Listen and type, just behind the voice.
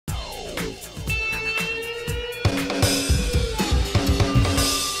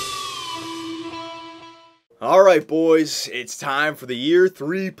All right, boys, it's time for the Year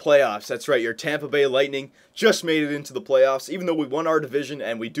 3 playoffs. That's right, your Tampa Bay Lightning just made it into the playoffs. Even though we won our division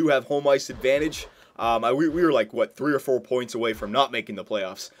and we do have home ice advantage, we were like, 3 or 4 points away from not making the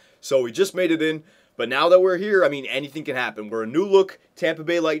playoffs. So we just made it in, but now that we're here, I mean, anything can happen. We're a new-look Tampa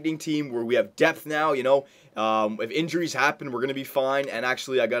Bay Lightning team where we have depth now, you know. If injuries happen, we're going to be fine, and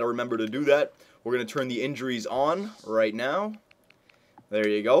actually, I got to remember to do that. We're going to turn the injuries on right now. There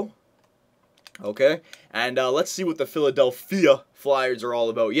you go. Okay, and let's see what the Philadelphia Flyers are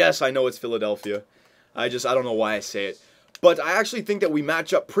all about. Yes, I know it's Philadelphia. I don't know why I say it. But I actually think that we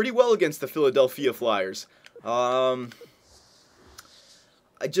match up pretty well against the Philadelphia Flyers. I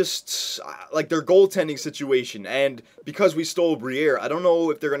just like their goaltending situation. And because we stole Briere, I don't know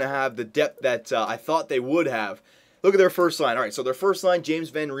if they're going to have the depth that I thought they would have. Look at their first line. All right, so their first line,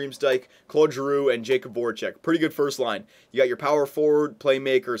 James Van Riemsdyk, Claude Giroux, and Jacob Voracek. Pretty good first line. You got your power forward,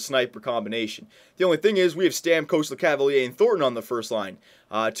 playmaker, sniper combination. The only thing is we have Stamkos, LeCavalier, and Thornton on the first line.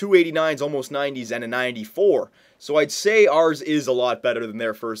 289s, almost 90s, and a 94. So I'd say ours is a lot better than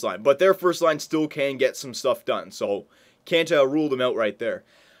their first line. But their first line still can get some stuff done. So can't rule them out right there.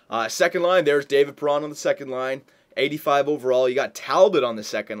 Second line, there's David Perron on the second line. 85 overall. You got Talbot on the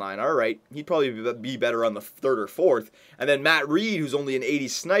second line. All right. He'd probably be better on the third or fourth. And then Matt Reed, who's only an 80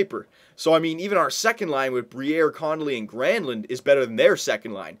 sniper. So, I mean, even our second line with Briere, Connolly, and Granlund is better than their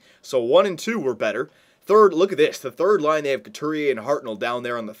second line. So 1 and 2 were better. Third, look at this. The third line, they have Couturier and Hartnell down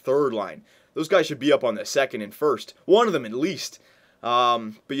there on the third line. Those guys should be up on the second and first. One of them at least.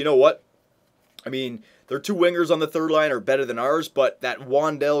 But you know what? I mean, their two wingers on the third line are better than ours, but that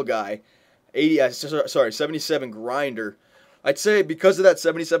Wandell guy... 77 grinder. I'd say because of that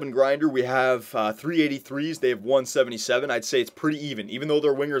 77 grinder, we have 383s. They have 177. I'd say it's pretty even. Even though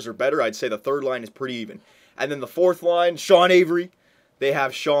their wingers are better, I'd say the third line is pretty even. And then the fourth line, Sean Avery. They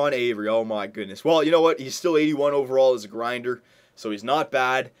have Sean Avery. Oh my goodness. Well, you know what? He's still 81 overall as a grinder, so he's not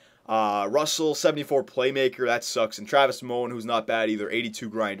bad. Russell, 74 playmaker. That sucks. And Travis Moen, who's not bad either, 82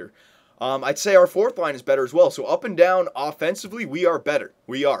 grinder. I'd say our fourth line is better as well. So up and down offensively, we are better.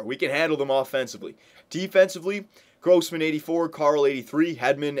 We are. We can handle them offensively. Defensively, Grossman 84, Carl 83,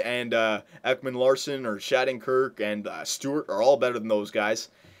 Hedman and Ekman Larson or Shattenkirk and Stewart are all better than those guys.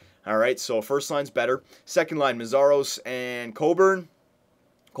 All right, so first line's better. Second line, Mazzaros and Coburn.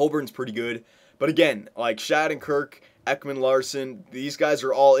 Coburn's pretty good. But again, like Shattenkirk, Ekman Larson, these guys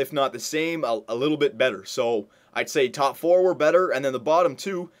are all, if not the same, a little bit better. So I'd say top 4 were better, and then the bottom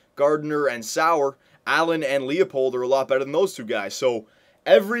 2, Gardner and Sauer, Allen and Leopold are a lot better than those two guys. So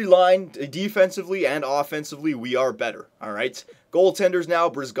every line, defensively and offensively, we are better. All right. Goaltenders now,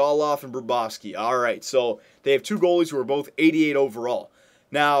 Brizgalov and Bobrovsky. All right. So they have two goalies who are both 88 overall.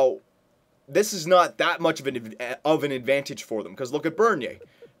 Now, this is not that much of an advantage for them because look at Bernier.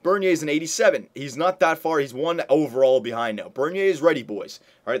 Bernier is an 87. He's not that far. He's 1 overall behind now. Bernier is ready, boys.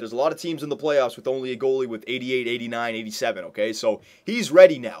 All right, there's a lot of teams in the playoffs with only a goalie with 88, 89, 87, okay? So he's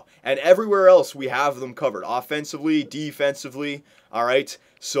ready now. And everywhere else, we have them covered. Offensively, defensively, all right?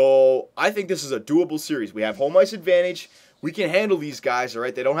 So I think this is a doable series. We have home ice advantage. We can handle these guys, all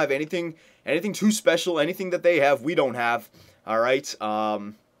right? They don't have anything too special. Anything that they have, we don't have, all right?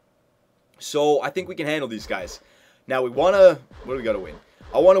 So I think we can handle these guys. Now, what do we got to win?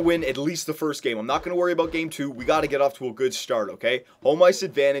 I want to win at least the first game. I'm not going to worry about game 2. We got to get off to a good start, okay? Home ice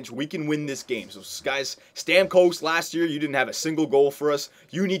advantage. We can win this game. So, guys, Stamkos, last year, you didn't have a single goal for us.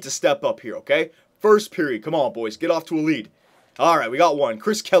 You need to step up here, okay? First period. Come on, boys. Get off to a lead. All right, we got one.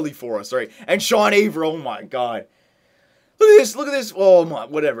 Chris Kelly for us, all right? And Sean Avery. Oh, my God. Look at this. Look at this. Oh, my.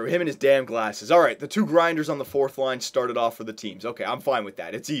 Whatever. Him and his damn glasses. All right, the two grinders on the fourth line started off for the teams. Okay, I'm fine with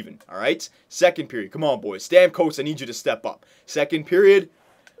that. It's even, all right? Second period. Come on, boys. Stamkos, I need you to step up. Second period.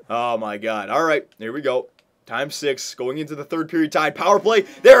 Oh, my God. All right, there we go. Time 6, going into the third period tied. Power play.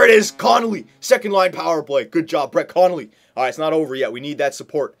 There it is. Connolly. Second line power play. Good job, Brett Connolly. All right, it's not over yet. We need that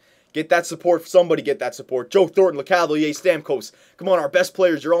support. Get that support. Somebody get that support. Joe Thornton, LeCavalier, Stamkos. Come on, our best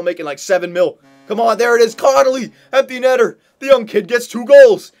players. You're all making like 7 mil. Come on, there it is. Connolly. Empty netter. The young kid gets 2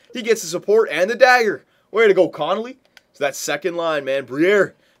 goals. He gets the support and the dagger. Way to go, Connolly. So that's second line, man.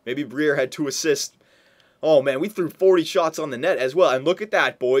 Briere. Maybe Briere had 2 assists. Oh, man, we threw 40 shots on the net as well. And look at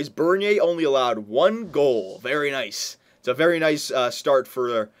that, boys. Bernier only allowed 1 goal. Very nice. It's a very nice start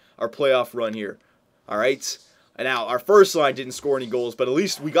for our playoff run here. All right? And now, our first line didn't score any goals, but at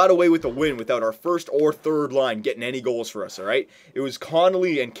least we got away with a win without our first or third line getting any goals for us, all right? It was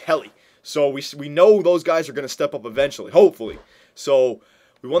Connolly and Kelly. So we know those guys are going to step up eventually, hopefully. So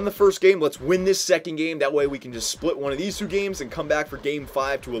we won the first game. Let's win this second game. That way we can just split one of these 2 games and come back for game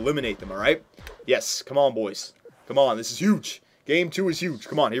 5 to eliminate them, all right? Yes, come on, boys. Come on, this is huge. Game 2 is huge.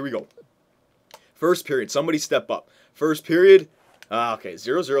 Come on, here we go. First period, somebody step up. First period, okay,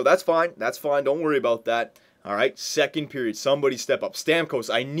 0-0. That's fine. That's fine. Don't worry about that. All right, second period, somebody step up.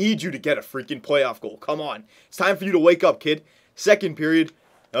 Stamkos, I need you to get a freaking playoff goal. Come on. It's time for you to wake up, kid. Second period,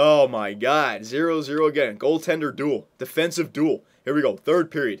 oh my God, 0-0 again. Goaltender duel, defensive duel. Here we go,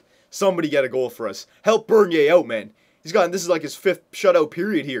 third period. Somebody get a goal for us. Help Bernier out, man. This is like his 5th shutout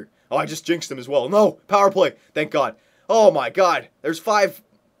period here. Oh, I just jinxed him as well. No, power play, thank God. Oh my God, there's 5.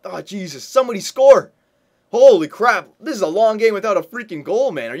 Oh, Jesus, somebody score. Holy crap, this is a long game without a freaking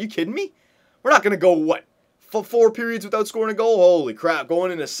goal, man. Are you kidding me? We're not going to go, what, 4 periods without scoring a goal? Holy crap,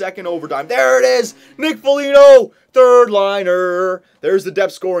 going into second overtime. There it is, Nick Foligno, third liner. There's the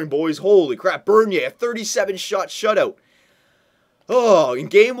depth scoring, boys. Holy crap, Bernier, a 37-shot shutout. Oh, in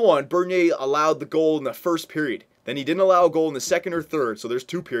game 1, Bernier allowed the goal in the first period. Then he didn't allow a goal in the second or third, so there's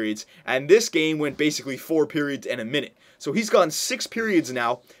 2 periods. And this game went basically 4 periods and a minute. So he's gone 6 periods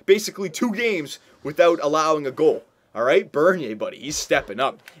now, basically 2 games without allowing a goal. All right, Bernier, buddy, he's stepping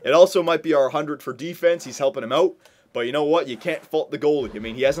up. It also might be our 100 for defense. He's helping him out. But you know what? You can't fault the goalie. I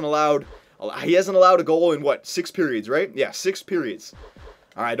mean, he hasn't allowed a goal in, what, 6 periods, right? Yeah, 6 periods.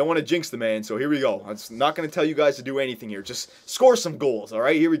 All right, I don't want to jinx the man, so here we go. I'm not going to tell you guys to do anything here. Just score some goals, all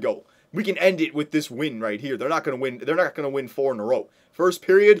right? Here we go. We can end it with this win right here. They're not going to win. They're not going to win 4 in a row. First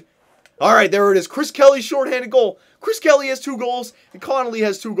period. All right, there it is. Chris Kelly's shorthanded goal. Chris Kelly has 2 goals, and Connolly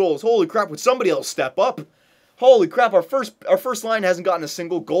has 2 goals. Holy crap, would somebody else step up? Holy crap, our first line hasn't gotten a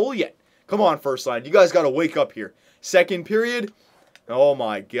single goal yet. Come on, first line. You guys got to wake up here. Second period. Oh,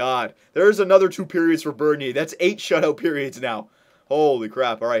 my God. There's another 2 periods for Bernier. That's 8 shutout periods now. Holy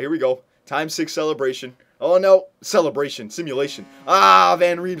crap. All right, here we go. Time 6 celebration. Oh, no. Celebration. Simulation. Ah,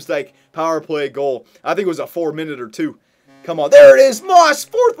 Van Riemsdyk. Power play goal. I think it was a 4-minute or 2. Come on. There it is. Moss.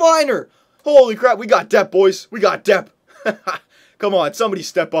 4th liner. Holy crap. We got depth, boys. We got depth. Come on. Somebody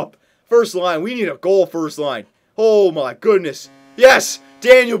step up. First line. We need a goal first line. Oh, my goodness. Yes.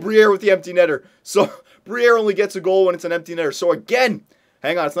 Daniel Briere with the empty netter. So, Briere only gets a goal when it's an empty netter. So, again.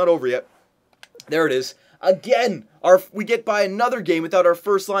 Hang on. It's not over yet. There it is. Again, we get by another game without our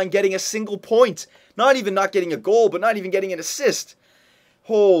first line getting a single point. Not even not getting a goal, but not even getting an assist.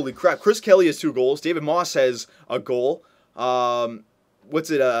 Holy crap. Chris Kelly has 2 goals. David Moss has a goal. I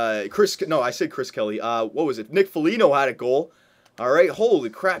said Chris Kelly. What was it? Nick Foligno had a goal. All right. Holy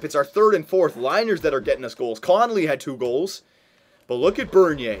crap. It's our 3rd and 4th liners that are getting us goals. Connolly had 2 goals. But look at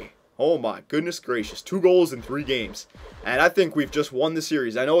Bernier. Oh my goodness gracious. 2 goals in 3 games. And I think we've just won the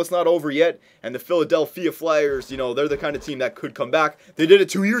series. I know it's not over yet. And the Philadelphia Flyers, they're the kind of team that could come back. They did it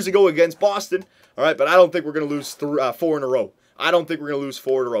 2 years ago against Boston. All right, but I don't think we're going to lose 4 in a row. I don't think we're going to lose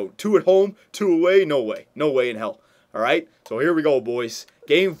 4 in a row. 2 at home, 2 away, no way. No way in hell. All right, so here we go, boys.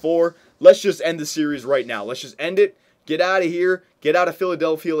 Game 4. Let's just end the series right now. Let's just end it. Get out of here. Get out of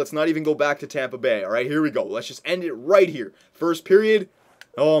Philadelphia. Let's not even go back to Tampa Bay. All right, here we go. Let's just end it right here. First period.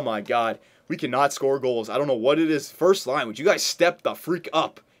 Oh, my God. We cannot score goals. I don't know what it is. First line. Would you guys step the freak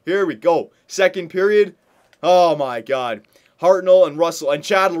up? Here we go. Second period. Oh, my God. Hartnell and Russell and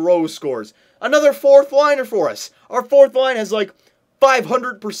Chad LaRose scores. Another 4th liner for us. Our 4th line has like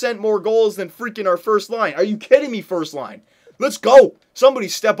 500% more goals than freaking our first line. Are you kidding me, first line? Let's go. Somebody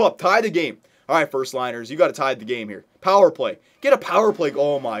step up. Tie the game. All right, first liners. You got to tie the game here. Power play. Get a power play.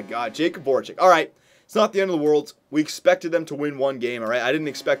 Oh, my God. Jacob Voracek. All right. It's not the end of the world. We expected them to win 1 game, all right? I didn't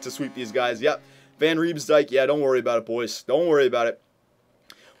expect to sweep these guys. Yep. Van Riemsdyk, yeah, don't worry about it, boys. Don't worry about it.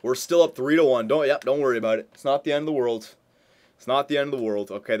 We're still up 3-1. Don't worry about it. It's not the end of the world. It's not the end of the world.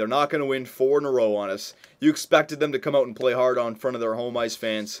 Okay, they're not going to win 4 in a row on us. You expected them to come out and play hard on front of their home ice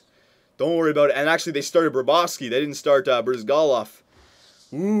fans. Don't worry about it. And actually, they started Bobrovsky. They didn't start Brizgalov.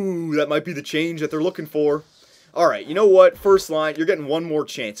 Ooh, that might be the change that they're looking for. All right, you know what? First line, you're getting 1 more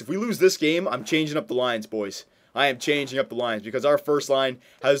chance. If we lose this game, I'm changing up the lines, boys. I am changing up the lines because our first line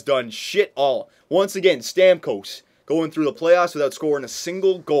has done shit all. Once again, Stamkos going through the playoffs without scoring a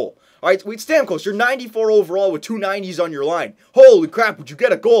single goal. All right, Stamkos, you're 94 overall with 2 90s on your line. Holy crap, would you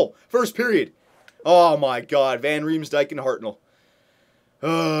get a goal? First period. Oh, my God. Van Riemsdyk and Hartnell.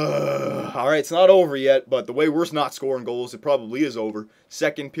 All right, it's not over yet, but the way we're not scoring goals, it probably is over.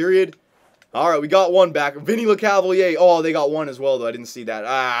 Second period. All right, we got 1 back. Vinny LeCavalier. Oh, they got 1 as well, though. I didn't see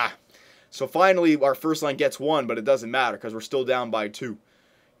that. So finally, our first line gets 1, but it doesn't matter because we're still down by 2.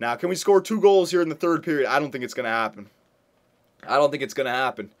 Now, can we score 2 goals here in the 3rd period? I don't think it's going to happen. I don't think it's going to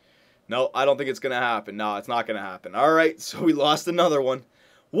happen. No, I don't think it's going to happen. No, it's not going to happen. All right, so we lost another one.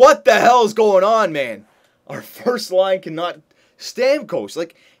 What the hell is going on, man? Our first line cannot... Stamkos,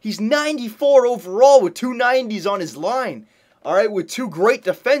 like, he's 94 overall with 2 90s on his line. All right, with 2 great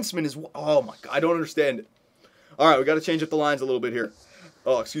defensemen as well. Oh, my God, I don't understand it. All right, we got to change up the lines a little bit here.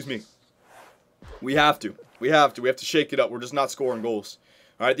 Oh, excuse me. We have to. We have to. We have to shake it up. We're just not scoring goals.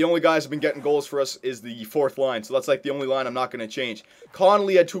 All right, the only guys who have been getting goals for us is the fourth line, so that's like the only line I'm not going to change.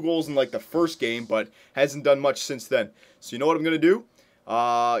 Connolly had 2 goals in like the first game, but hasn't done much since then. So you know what I'm going to do?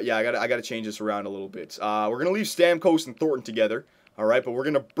 Yeah, I got to change this around a little bit. We're going to leave Stamkos and Thornton together, all right, but we're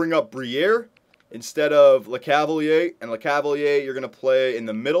going to bring up Briere instead of LeCavalier, and LeCavalier you're going to play in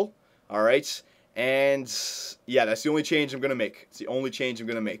the middle, all right? And yeah, that's the only change I'm going to make. It's the only change I'm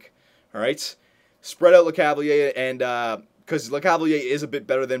going to make, all right? Spread out LeCavalier and because LeCavalier is a bit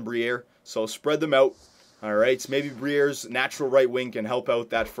better than Briere, so spread them out. All right, maybe Briere's natural right wing can help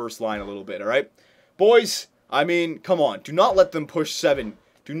out that first line a little bit. All right, boys. I mean, come on. Do not let them push 7.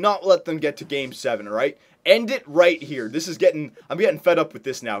 Do not let them get to game 7. All right, end it right here. This is I'm getting fed up with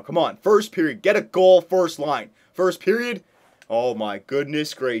this now. Come on, first period, get a goal, first line, first period. Oh my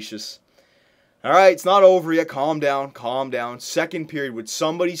goodness gracious. All right, it's not over yet. Calm down, calm down. Second period, would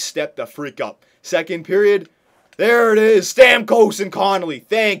somebody step the freak up? Second period. There it is, Stamkos and Connolly.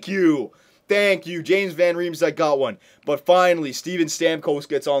 Thank you. Thank you. James Van Riemsdyk got one. But finally, Steven Stamkos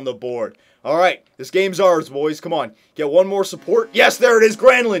gets on the board. All right, this game's ours, boys. Come on. Get one more support. Yes, there it is,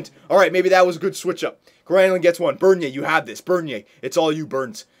 Granlund. All right, maybe that was a good switch up. Granlund gets one. Bernier, you have this. Bernier, it's all you,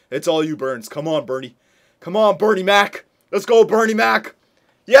 Burns. It's all you, Burns. Come on, Bernie. Come on, Bernie Mac. Let's go, Bernie Mac.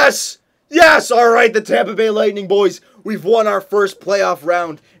 Yes. Yes, all right, the Tampa Bay Lightning, boys. We've won our first playoff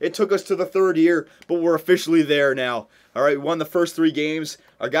round. It took us to the 3rd year, but we're officially there now. All right, we won the first 3 games.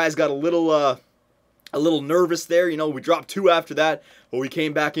 Our guys got a little nervous there. You know, we dropped 2 after that, but we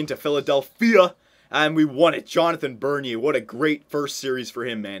came back into Philadelphia, and we won it. Jonathan Bernier, what a great first series for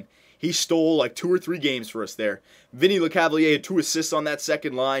him, man. He stole like 2 or 3 games for us there. Vinny LeCavalier had 2 assists on that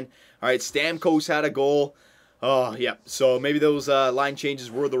second line. All right, Stamkos had a goal. Oh, yeah, so maybe those line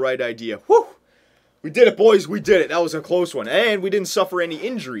changes were the right idea. Whew! We did it, boys. We did it. That was a close one. And we didn't suffer any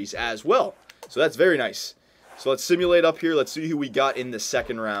injuries as well. So that's very nice. So let's simulate up here. Let's see who we got in the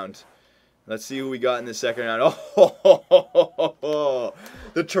second round. Let's see who we got in the second round. Oh,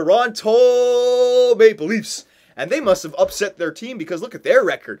 the Toronto Maple Leafs. And they must have upset their team because look at their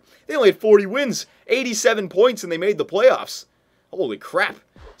record. They only had 40 wins, 87 points, and they made the playoffs. Holy crap.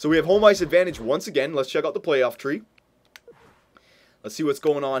 So we have home ice advantage once again. Let's check out the playoff tree. Let's see what's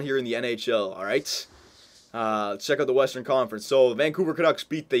going on here in the NHL, all right? Let's check out the Western Conference. So the Vancouver Canucks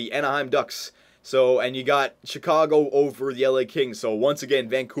beat the Anaheim Ducks. And you got Chicago over the LA Kings. So once again,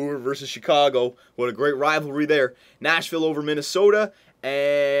 Vancouver versus Chicago. What a great rivalry there. Nashville over Minnesota.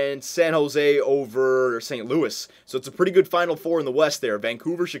 And San Jose over St. Louis. So it's a pretty good Final Four in the West there.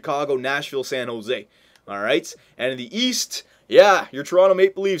 Vancouver, Chicago, Nashville, San Jose. All right? And in the East, yeah, your Toronto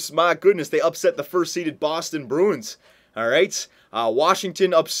Maple Leafs, my goodness, they upset the first-seeded Boston Bruins. All right?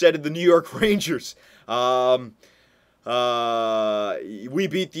 Washington upsetted the New York Rangers. We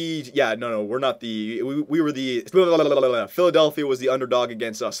beat the, we're not the, we were the, Philadelphia was the underdog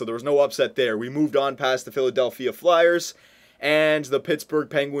against us, so there was no upset there. We moved on past the Philadelphia Flyers, and the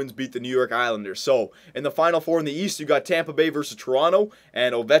Pittsburgh Penguins beat the New York Islanders. So, in the Final Four in the East, you got Tampa Bay versus Toronto,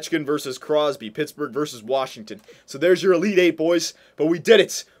 and Ovechkin versus Crosby, Pittsburgh versus Washington. So there's your Elite Eight, boys, but we did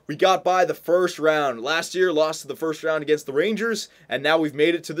it. We got by the first round. Last year, lost to the first round against the Rangers, and now we've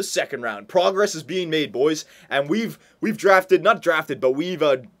made it to the second round. Progress is being made, boys, and we've drafted, not drafted, but we've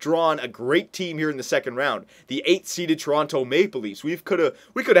drawn a great team here in the second round. The 8th-seeded Toronto Maple Leafs. We could have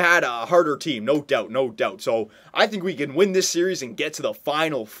had a harder team, no doubt, no doubt. So I think we can win this series and get to the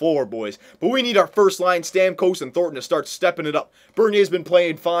Final Four, boys. But we need our first line, Stamkos and Thornton, to start stepping it up. Bernier's been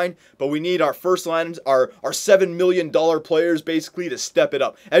playing fine, but we need our first lines, our $7 million players, basically, to step it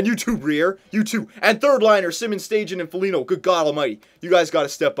up. And you too, Briere. You too. And third liner, Simmons, Stajan, and Foligno. Good God almighty. You guys got to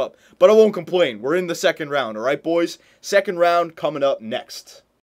step up. But I won't complain. We're in the second round, all right, boys? Second round coming up next.